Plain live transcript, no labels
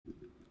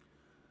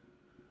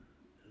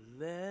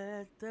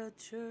Let the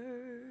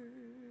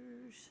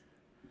church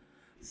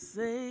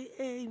say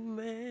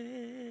amen.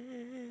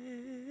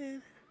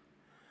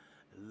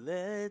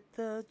 Let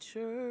the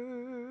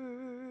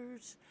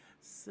church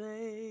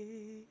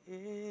say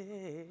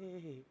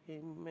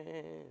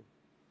amen.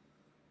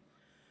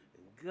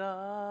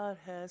 God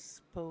has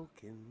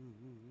spoken,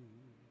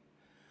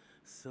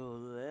 so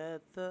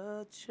let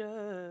the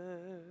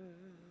church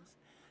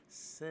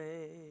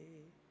say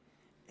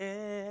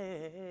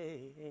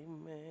amen.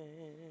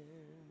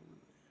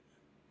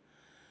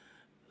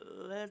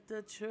 Let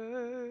the church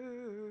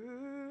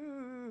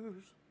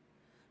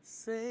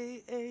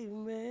say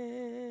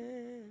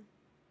amen.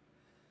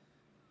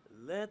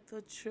 Let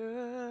the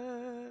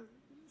church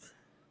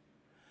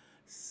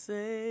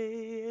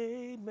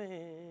say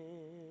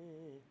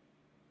amen.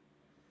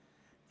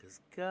 'Cause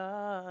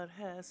God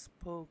has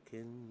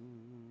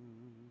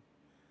spoken.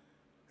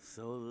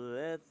 So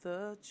let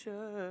the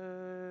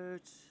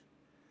church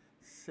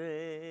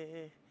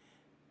say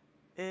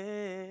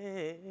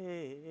amen.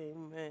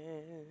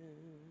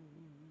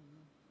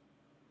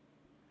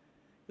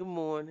 Good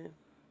morning.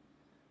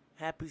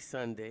 Happy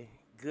Sunday.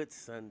 Good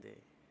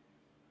Sunday.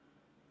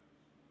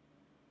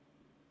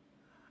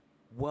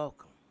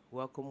 Welcome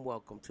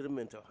to the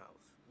Mental House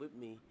with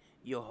me,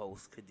 your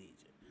host,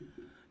 Khadijah.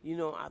 You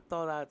know, I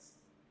thought I'd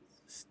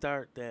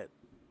start that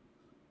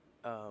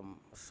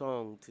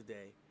song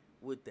today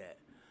with that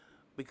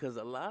because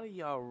a lot of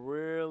y'all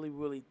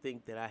really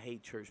think that I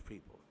hate church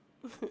people.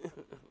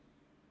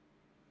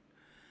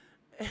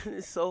 And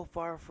it's so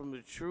far from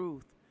the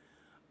truth.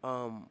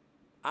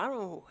 I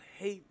don't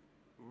hate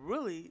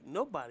really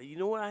nobody. You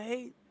know what I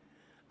hate?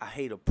 I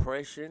hate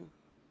oppression.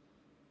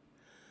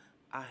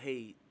 I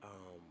hate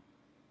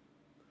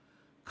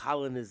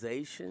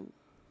colonization.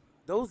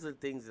 Those are the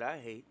things that I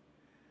hate.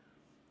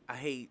 I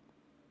hate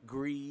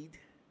greed.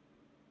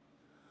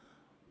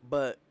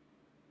 But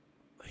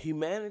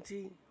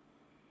humanity,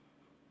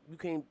 you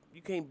can't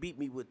beat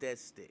me with that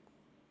stick.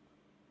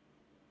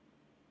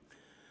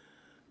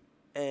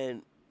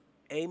 And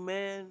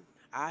amen,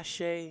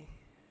 ashe,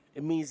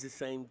 it means the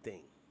same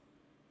thing.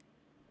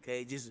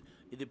 Okay, just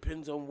it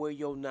depends on where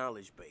your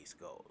knowledge base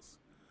goes.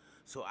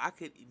 So I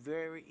could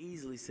very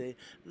easily say,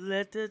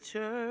 let the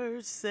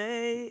church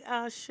say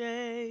ashe.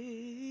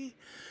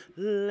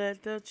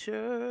 Let the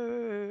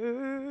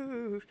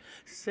church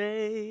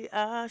say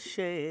ashe.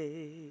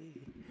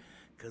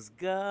 'Cause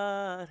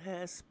God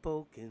has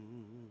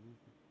spoken.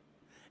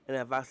 And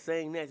if I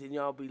sing that, then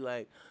y'all be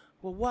like,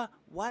 well,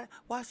 why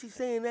she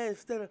saying that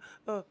instead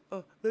of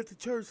let the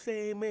church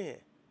say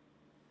amen?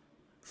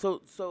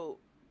 So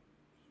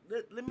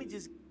let me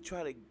just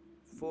try to,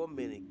 for a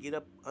minute, get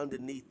up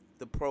underneath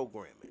the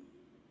programming.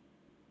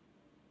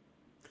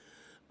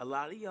 A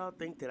lot of y'all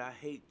think that I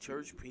hate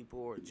church people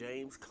or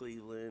James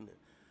Cleveland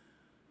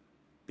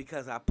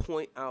because I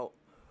point out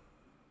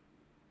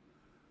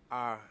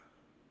our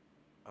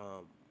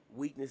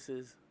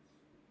weaknesses,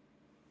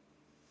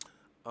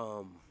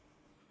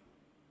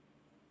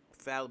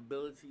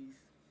 fallibilities,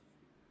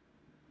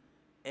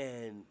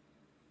 and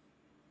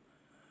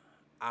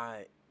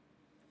I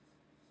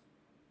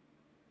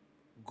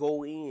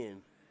go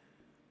in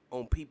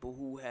on people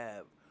who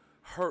have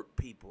hurt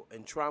people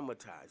and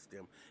traumatized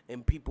them,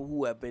 and people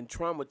who have been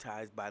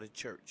traumatized by the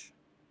church,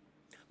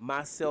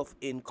 myself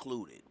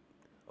included.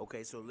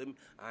 Okay, so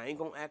I ain't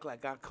gonna act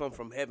like I come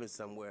from heaven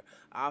somewhere.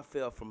 I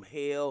fell from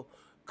hell,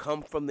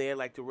 come from there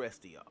like the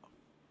rest of y'all.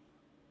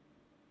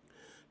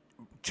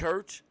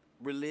 Church,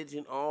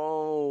 religion,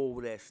 all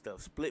that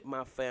stuff split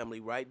my family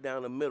right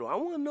down the middle. I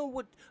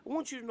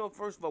want you to know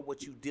first of all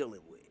what you're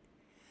dealing with.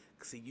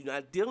 See, you're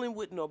not dealing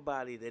with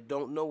nobody that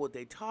don't know what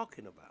they're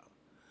talking about.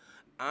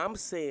 I'm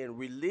saying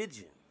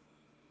religion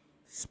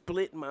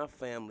split my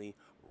family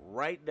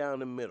right down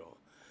the middle.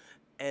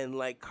 And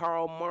like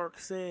Karl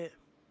Marx said,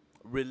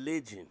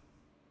 religion,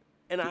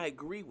 and I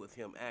agree with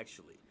him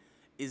actually,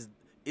 is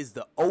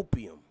the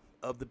opium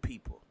of the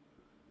people.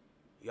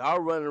 Y'all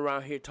running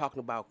around here talking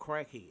about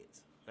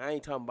crackheads. I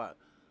ain't talking about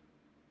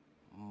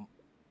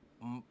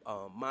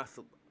my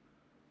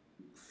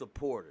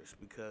supporters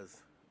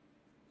because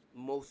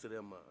most of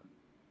them are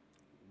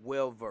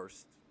well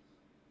versed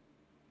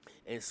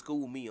and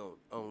school me on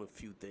a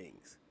few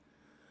things.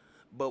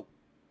 But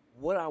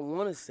what I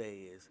want to say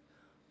is,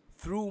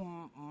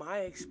 through my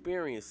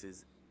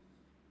experiences,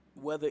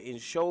 whether in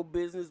show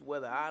business,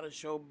 whether out of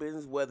show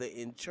business, whether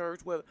in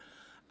church, whether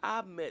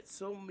I've met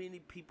so many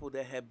people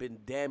that have been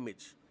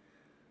damaged.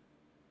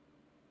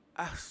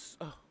 I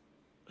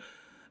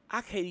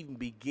can't even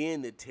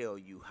begin to tell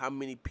you how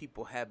many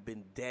people have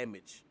been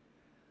damaged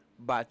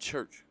by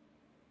church.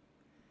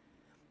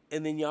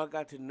 And then y'all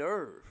got the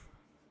nerve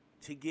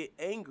to get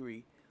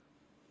angry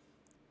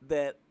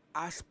that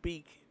I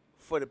speak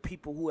for the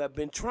people who have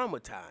been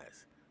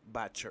traumatized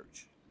by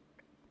church,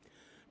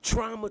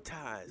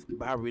 traumatized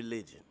by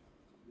religion.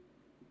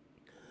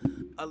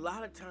 A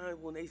lot of times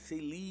when they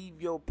say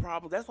leave your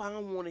problems, that's why I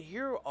don't want to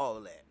hear all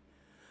of that.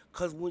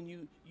 Because when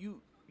you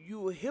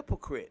a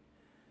hypocrite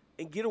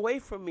and get away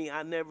from me,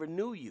 I never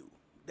knew you.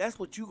 That's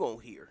what you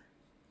gonna hear.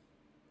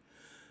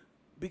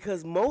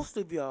 Because most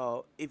of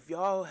y'all, if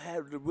y'all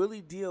had to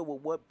really deal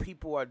with what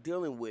people are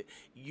dealing with,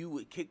 you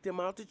would kick them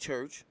out the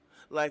church.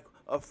 Like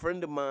a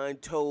friend of mine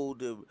told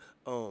the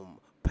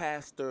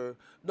pastor,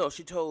 no,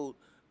 she told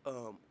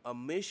a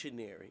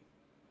missionary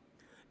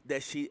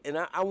that and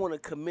I want to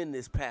commend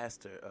this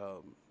pastor,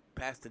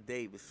 Pastor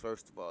Davis,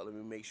 first of all. Let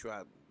me make sure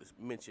I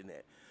mention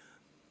that.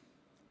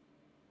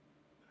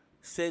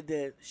 Said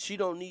that she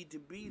don't need to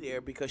be there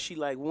because she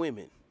like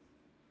women.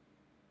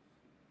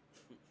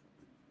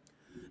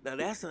 Now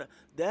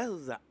that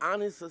was an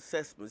honest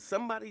assessment.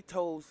 Somebody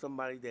told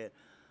somebody that,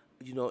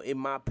 in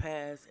my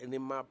past and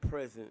in my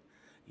present,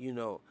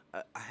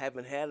 I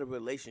haven't had a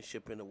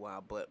relationship in a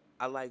while, but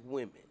I like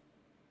women.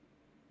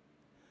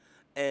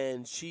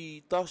 And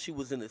she thought she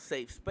was in a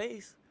safe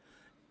space,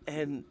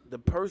 and the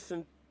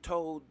person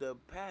told the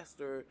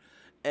pastor,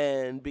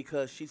 and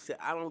because she said,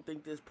 I don't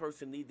think this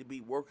person need to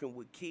be working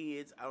with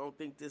kids, I don't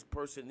think this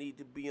person need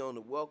to be on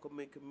the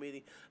welcoming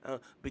committee,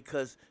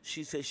 because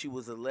she said she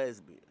was a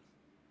lesbian.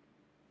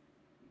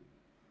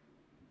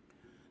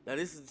 Now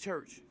this is the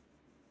church,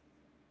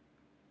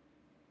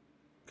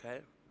 okay?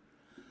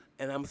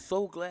 And I'm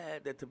so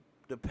glad that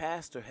the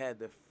pastor had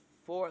the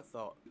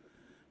forethought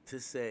to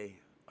say,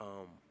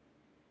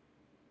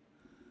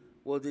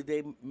 well, did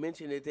they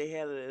mention that they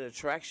had an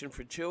attraction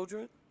for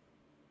children?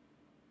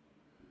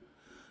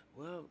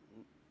 Well,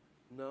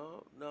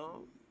 no,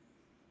 no.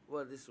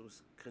 Well, this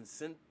was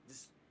consent.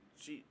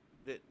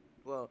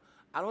 Well,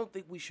 I don't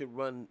think we should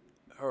run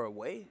her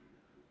away.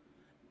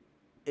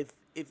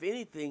 If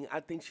anything, I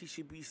think she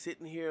should be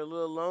sitting here a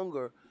little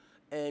longer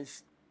and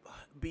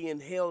being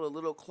held a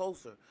little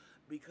closer.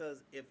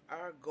 Because if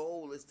our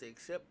goal is to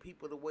accept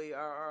people the way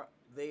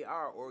they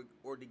are,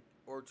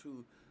 or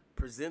to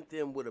present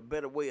them with a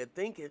better way of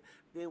thinking,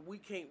 then we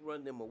can't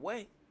run them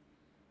away.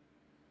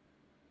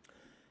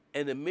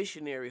 And the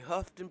missionary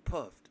huffed and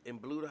puffed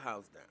and blew the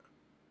house down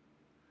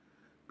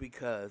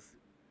because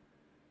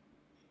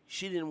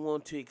she didn't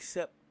want to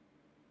accept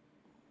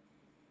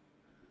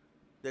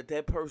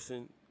that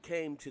person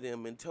came to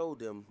them and told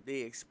them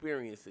their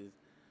experiences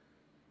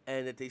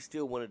and that they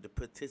still wanted to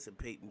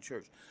participate in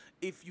church.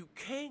 If you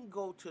can't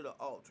go to the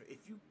altar,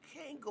 if you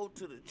can't go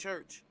to the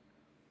church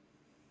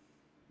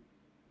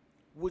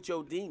with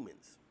your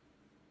demons,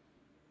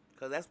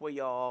 because that's where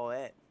y'all all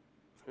at,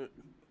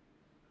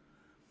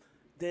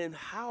 then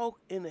how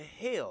in the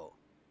hell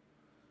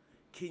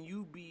can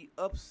you be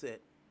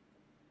upset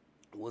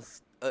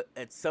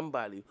at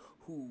somebody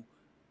who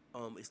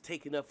is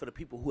taking up for the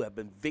people who have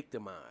been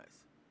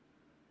victimized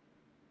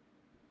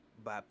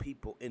by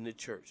people in the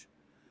church?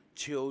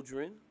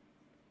 Children.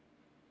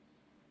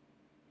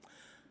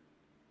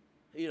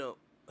 The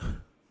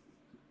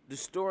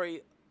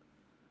story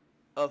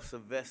of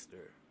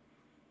Sylvester,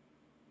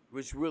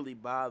 which really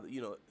bothered,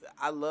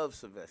 I love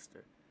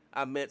Sylvester.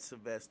 I met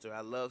Sylvester.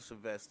 I love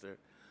Sylvester.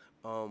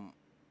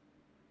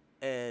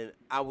 And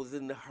I was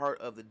in the heart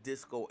of the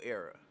disco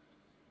era.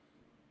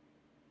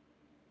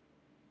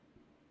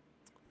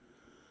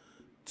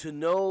 To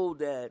know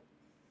that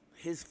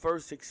his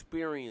first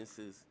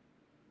experiences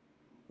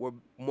were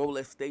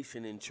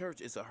molestation in church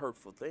is a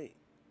hurtful thing.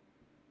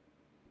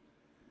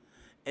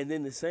 And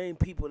then the same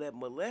people that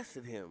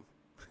molested him,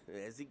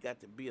 as he got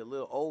to be a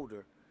little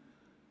older,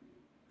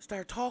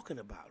 start talking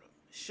about him,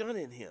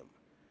 shunning him.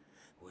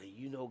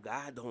 Well,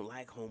 God don't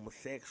like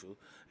homosexuals.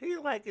 He's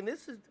like, and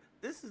this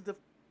is the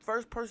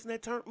first person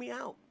that turned me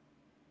out.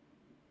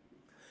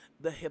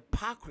 The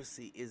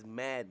hypocrisy is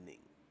maddening.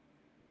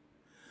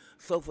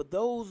 So for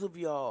those of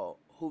y'all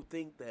who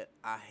think that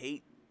I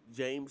hate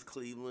James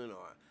Cleveland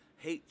or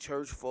hate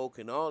church folk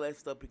and all that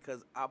stuff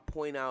because I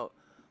point out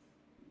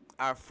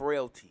our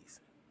frailties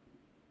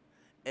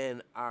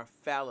and our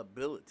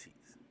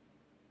fallibilities,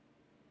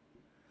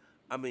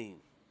 I mean,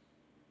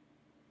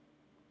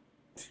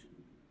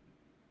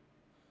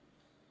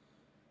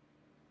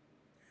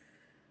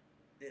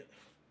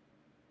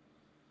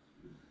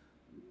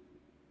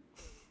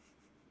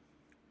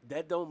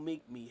 that don't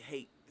make me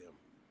hate them.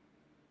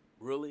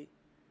 Really?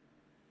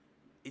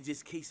 It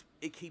just keeps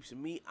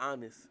me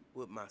honest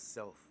with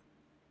myself.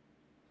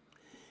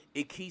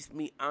 It keeps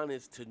me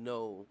honest to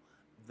know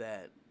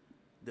that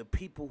the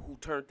people who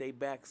turned their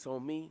backs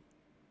on me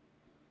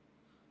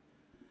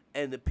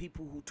and the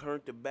people who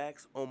turned their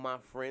backs on my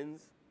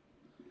friends,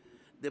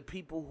 the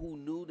people who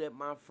knew that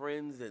my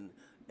friends and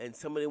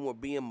some of them were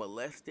being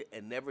molested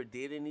and never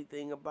did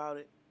anything about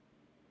it,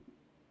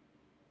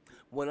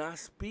 when I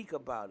speak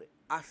about it,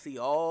 I see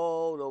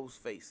all those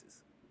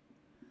faces.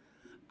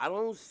 I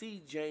don't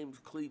see James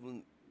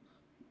Cleveland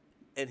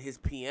and his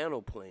piano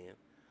playing.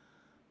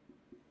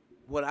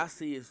 What I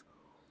see is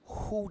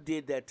who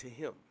did that to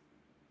him.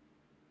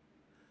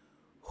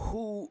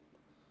 Who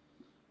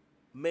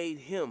made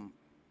him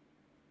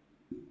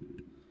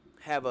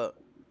have a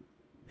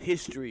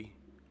history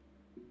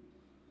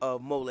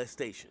of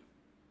molestation,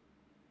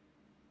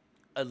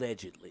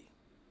 allegedly.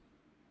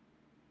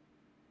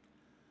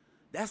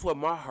 That's where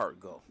my heart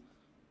goes.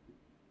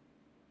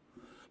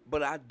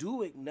 But I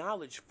do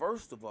acknowledge,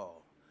 first of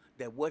all,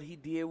 that what he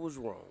did was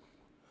wrong.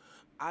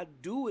 I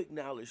do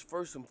acknowledge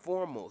first and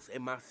foremost,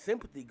 and my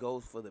sympathy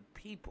goes for the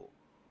people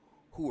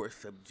who are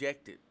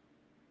subjected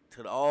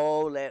to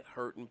all that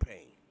hurt and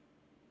pain.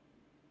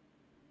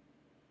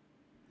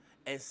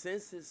 And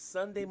since it's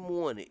Sunday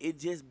morning, it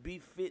just be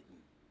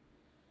fitting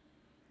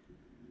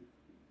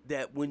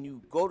that when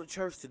you go to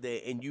church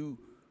today and you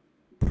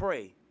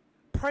pray,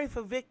 pray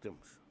for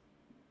victims.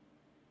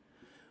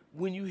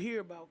 When you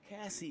hear about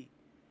Cassie,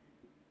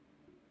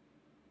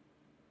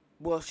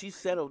 well, she's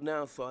settled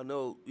now, so I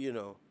know,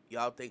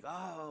 y'all think,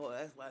 oh,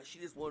 that's why she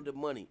just wanted the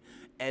money.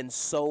 And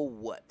so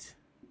what?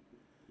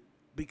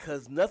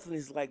 Because nothing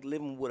is like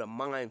living with a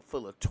mind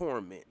full of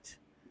torment.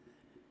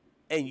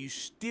 And you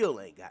still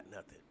ain't got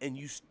nothing. And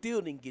you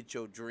still didn't get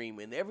your dream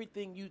and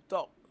everything you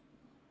thought.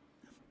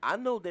 I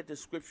know that the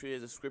scripture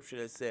is a scripture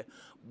that said,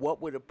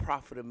 what would it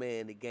profit a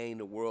man to gain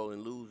the world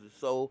and lose his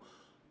soul?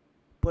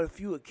 But if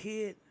you a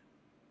kid,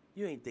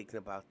 you ain't thinking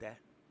about that.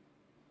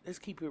 Let's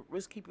keep it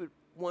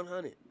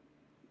 100.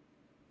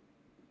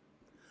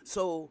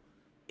 So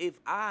if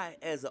I,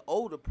 as an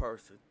older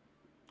person,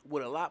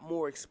 with a lot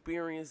more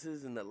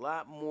experiences and a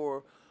lot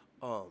more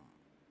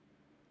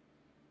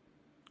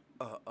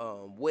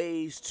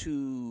ways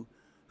to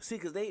see,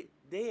 because they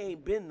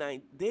ain't been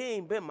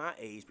my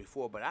age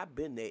before, but I've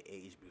been their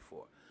age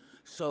before.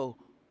 So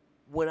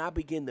when I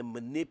begin to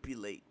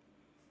manipulate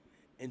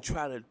and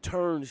try to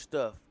turn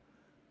stuff,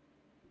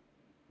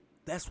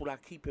 that's what I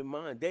keep in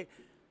mind.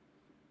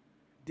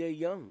 They're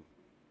young.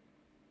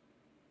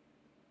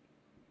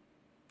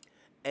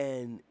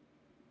 And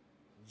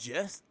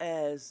just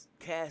as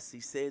Cassie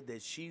said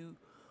that she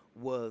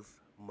was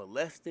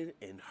molested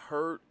and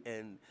hurt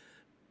and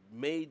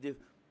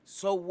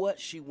so what?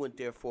 She went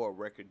there for a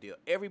record deal.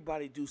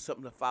 Everybody do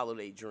something to follow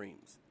their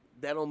dreams.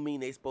 That don't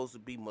mean they supposed to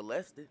be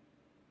molested.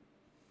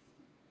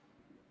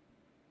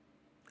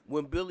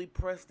 When Billy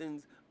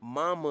Preston's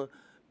mama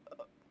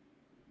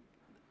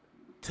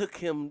took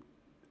him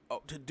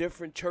to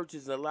different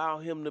churches and allowed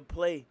him to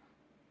play,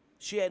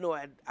 she had no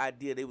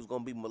idea they was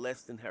gonna be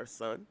molesting her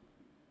son.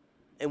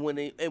 And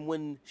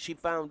when she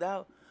found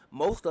out,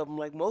 most of them,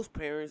 like most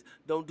parents,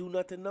 don't do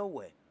nothing no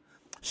way.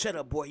 Shut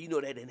up, boy. You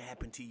know that didn't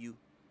happen to you.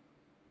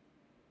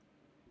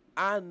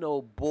 I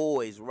know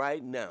boys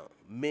right now,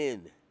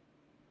 men,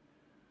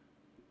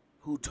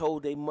 who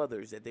told their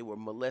mothers that they were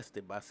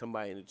molested by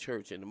somebody in the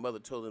church, and the mother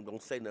told them,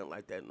 don't say nothing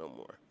like that no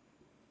more.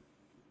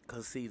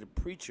 Because, see, the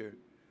preacher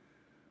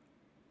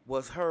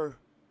was her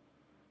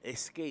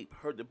escape.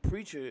 The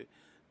preacher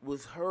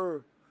was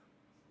her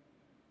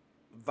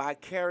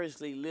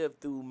vicariously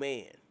lived through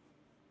man.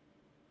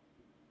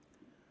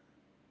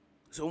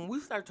 So when we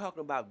start talking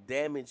about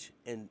damage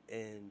and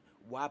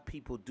why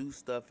people do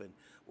stuff and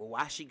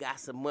why she got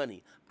some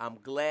money, I'm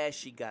glad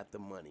she got the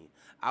money.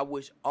 I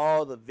wish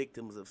all the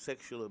victims of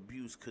sexual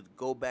abuse could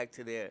go back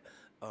to their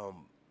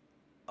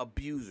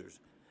abusers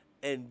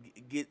and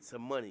get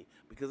some money.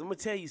 Because I'm going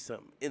to tell you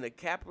something. In a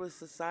capitalist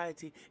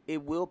society,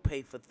 it will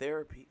pay for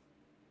therapy.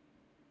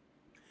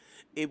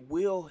 It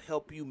will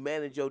help you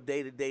manage your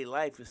day-to-day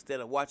life instead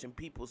of watching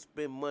people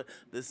spend money.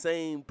 The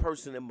same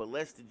person that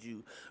molested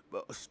you,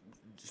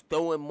 just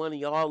throwing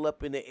money all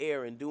up in the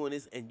air and doing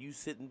this, and you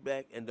sitting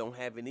back and don't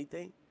have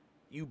anything.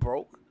 You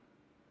broke.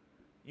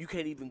 You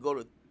can't even go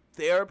to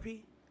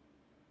therapy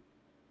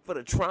for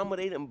the trauma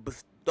they done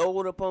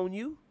bestowed upon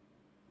you.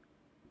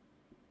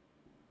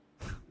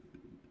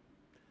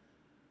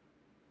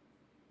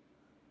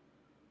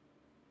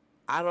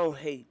 I don't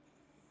hate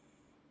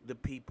the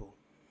people.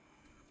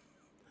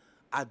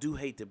 I do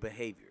hate the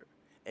behavior.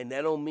 And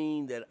that don't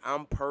mean that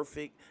I'm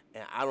perfect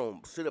and I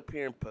don't sit up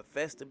here and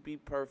profess to be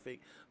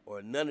perfect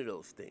or none of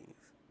those things.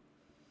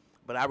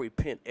 But I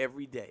repent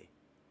every day.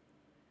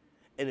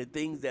 And the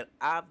things that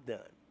I've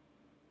done,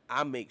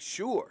 I make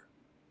sure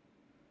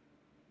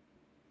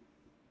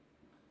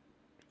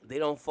they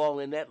don't fall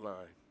in that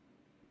line.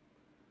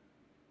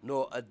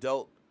 Nor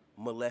adult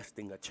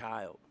molesting a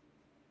child.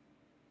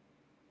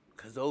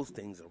 Because those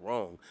things are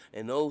wrong.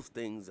 And those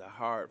things are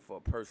hard for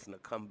a person to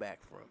come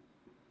back from.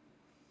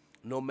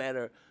 No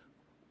matter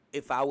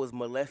if I was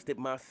molested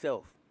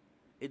myself,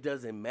 it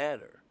doesn't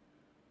matter.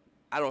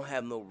 I don't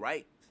have no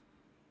right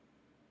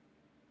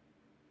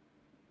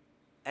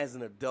as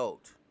an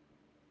adult.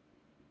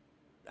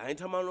 I ain't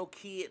talking about no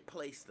kid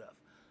play stuff.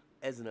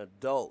 As an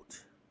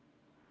adult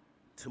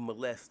to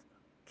molest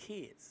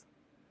kids.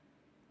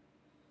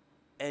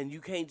 And you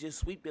can't just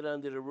sweep it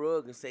under the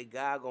rug and say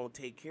God gonna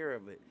take care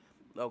of it.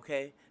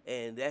 Okay?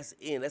 And that's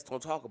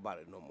don't talk about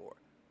it no more.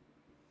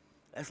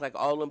 That's like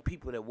all them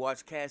people that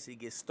watch Cassie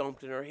get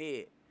stomped in her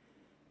head,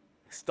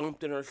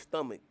 stomped in her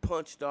stomach,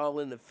 punched all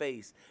in the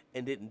face,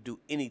 and didn't do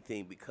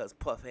anything because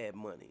Puff had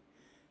money.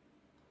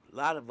 A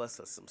lot of us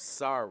are some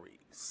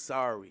sorry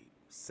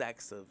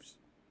sacks of...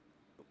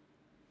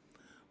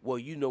 Well,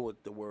 you know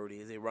what the word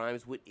is. It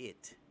rhymes with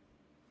it.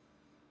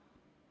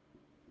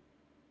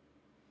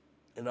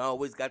 And I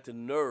always got the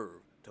nerve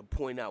to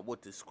point out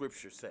what the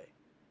scriptures say.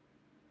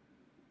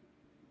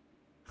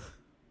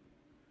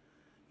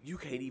 You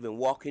can't even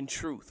walk in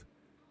truth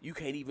You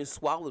can't even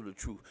swallow the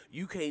truth.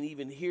 You can't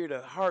even hear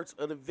the hearts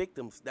of the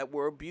victims that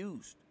were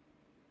abused.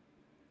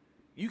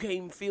 You can't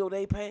even feel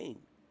their pain.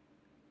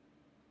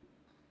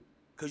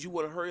 Because you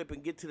want to hurry up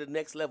and get to the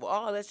next level.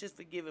 Oh, let's just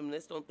forgive him.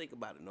 Let's don't think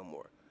about it no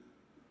more.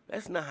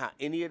 That's not how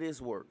any of this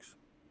works.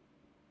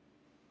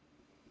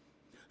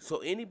 So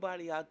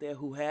anybody out there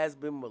who has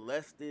been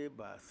molested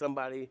by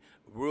somebody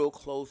real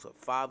close, a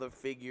father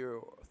figure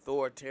or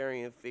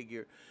authoritarian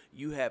figure,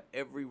 you have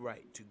every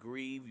right to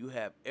grieve. You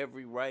have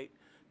every right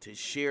to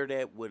share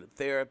that with a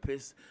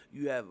therapist.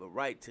 You have a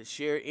right to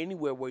share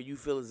anywhere where you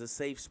feel is a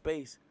safe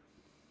space.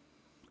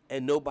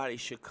 And nobody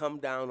should come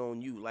down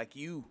on you like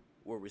you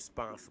were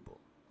responsible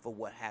for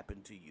what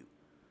happened to you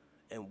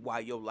and why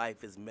your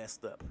life is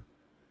messed up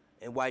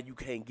and why you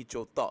can't get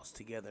your thoughts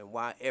together and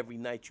why every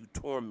night you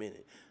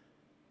tormented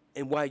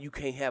and why you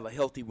can't have a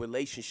healthy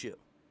relationship.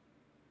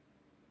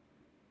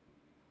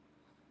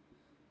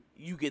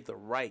 You get the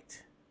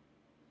right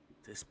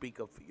to speak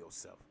up for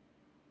yourself.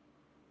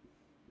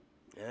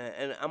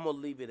 And I'm going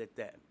to leave it at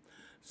that.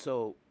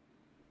 So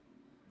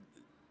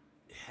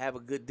have a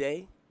good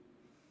day.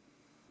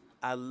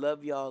 I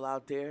love y'all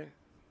out there.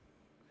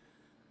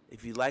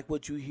 If you like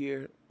what you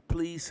hear,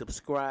 please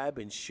subscribe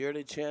and share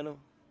the channel.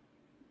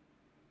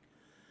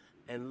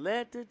 And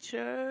let the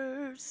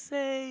church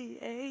say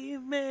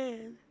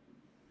amen.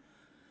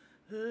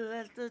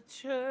 Let the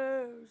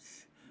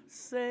church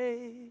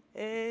say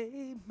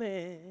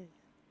amen.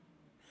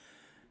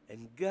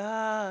 And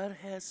God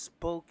has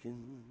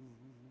spoken.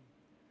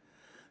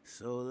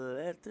 So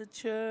let the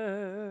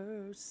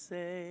church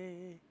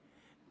say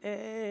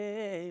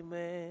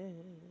amen.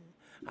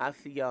 I'll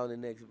see y'all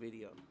in the next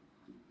video.